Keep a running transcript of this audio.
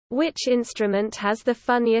Which instrument has the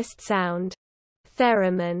funniest sound?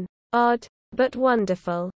 Theremin. Odd, but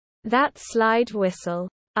wonderful. That's slide whistle.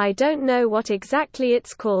 I don't know what exactly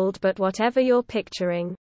it's called, but whatever you're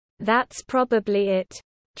picturing. That's probably it.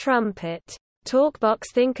 Trumpet.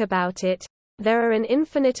 Talkbox. Think about it. There are an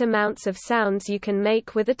infinite amounts of sounds you can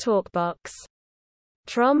make with a talkbox.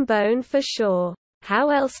 Trombone for sure. How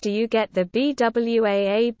else do you get the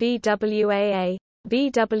BWAA-bwaa,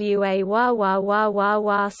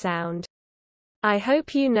 bwa-wa-wa-wa-wa-wa sound? I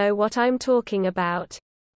hope you know what I'm talking about,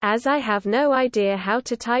 as I have no idea how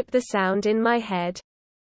to type the sound in my head.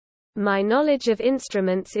 My knowledge of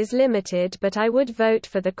instruments is limited, but I would vote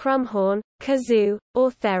for the Crumhorn, kazoo,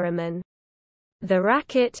 or theremin. The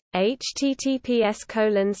Racket,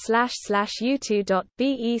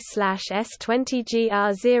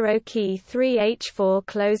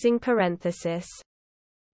 https://u2.be/s20gr0key3h4